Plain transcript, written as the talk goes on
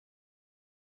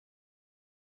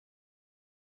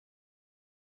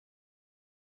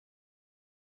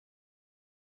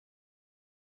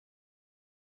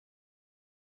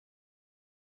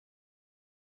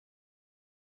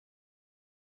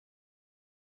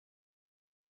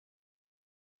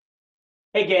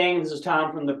Hey, gang, this is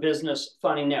Tom from the Business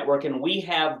Funding Network, and we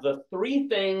have the three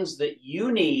things that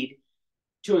you need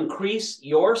to increase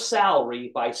your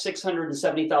salary by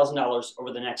 $670,000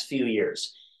 over the next few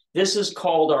years. This is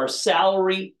called our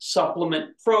Salary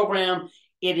Supplement Program.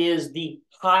 It is the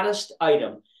hottest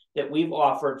item that we've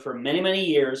offered for many, many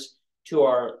years to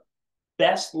our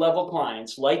best level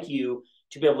clients like you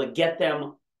to be able to get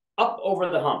them up over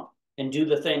the hump and do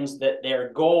the things that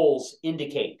their goals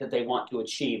indicate that they want to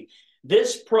achieve.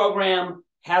 This program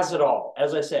has it all.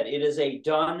 As I said, it is a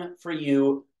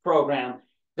done-for-you program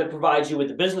that provides you with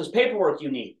the business paperwork you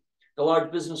need, the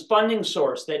large business funding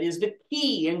source that is the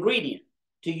key ingredient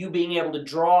to you being able to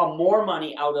draw more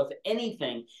money out of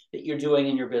anything that you're doing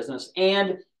in your business.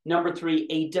 And number three,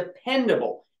 a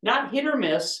dependable, not hit or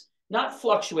miss, not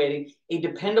fluctuating, a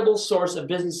dependable source of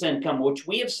business income, which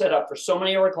we have set up for so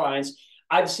many of our clients.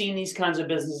 I've seen these kinds of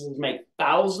businesses make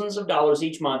thousands of dollars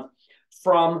each month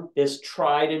from this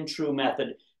tried and true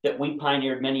method that we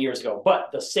pioneered many years ago. But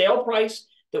the sale price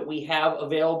that we have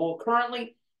available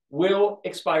currently will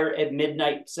expire at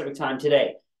midnight Pacific time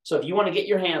today. So if you want to get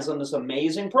your hands on this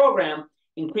amazing program,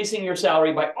 increasing your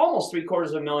salary by almost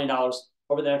 $750,000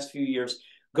 over the next few years,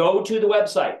 go to the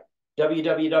website,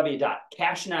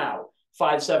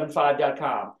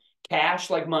 www.cashnow575.com. Cash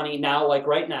like money, now like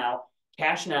right now,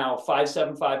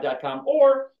 cashnow575.com.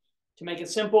 Or to make it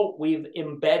simple, we've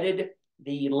embedded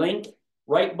the link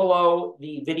right below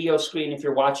the video screen. If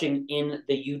you're watching in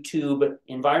the YouTube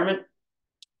environment,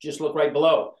 just look right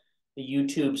below the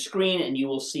YouTube screen and you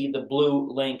will see the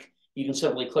blue link. You can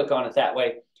simply click on it that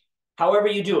way. However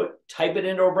you do it, type it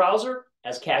into a browser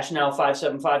as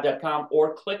cashnow575.com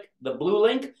or click the blue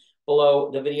link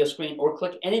below the video screen or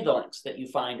click any of the links that you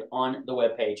find on the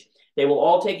webpage. They will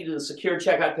all take you to the secure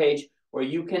checkout page where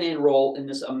you can enroll in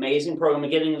this amazing program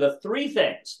and getting the three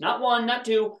things, not one, not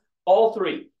two, all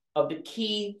three of the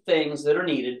key things that are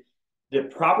needed. The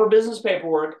proper business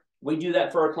paperwork, we do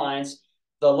that for our clients.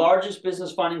 The largest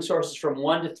business funding sources from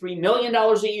 $1 to $3 million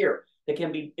a year that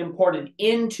can be imported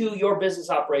into your business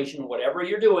operation, whatever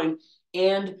you're doing.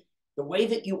 And the way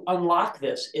that you unlock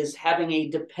this is having a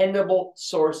dependable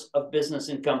source of business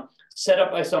income set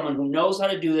up by someone who knows how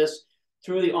to do this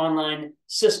through the online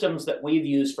systems that we've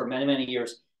used for many, many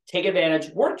years. Take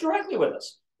advantage, work directly with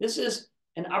us. This is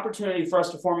an opportunity for us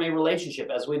to form a relationship,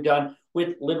 as we've done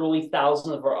with literally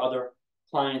thousands of our other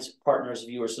clients, partners,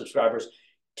 viewers, subscribers.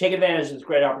 Take advantage of this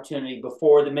great opportunity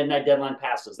before the midnight deadline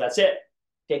passes. That's it.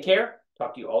 Take care.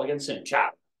 Talk to you all again soon.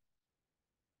 Ciao.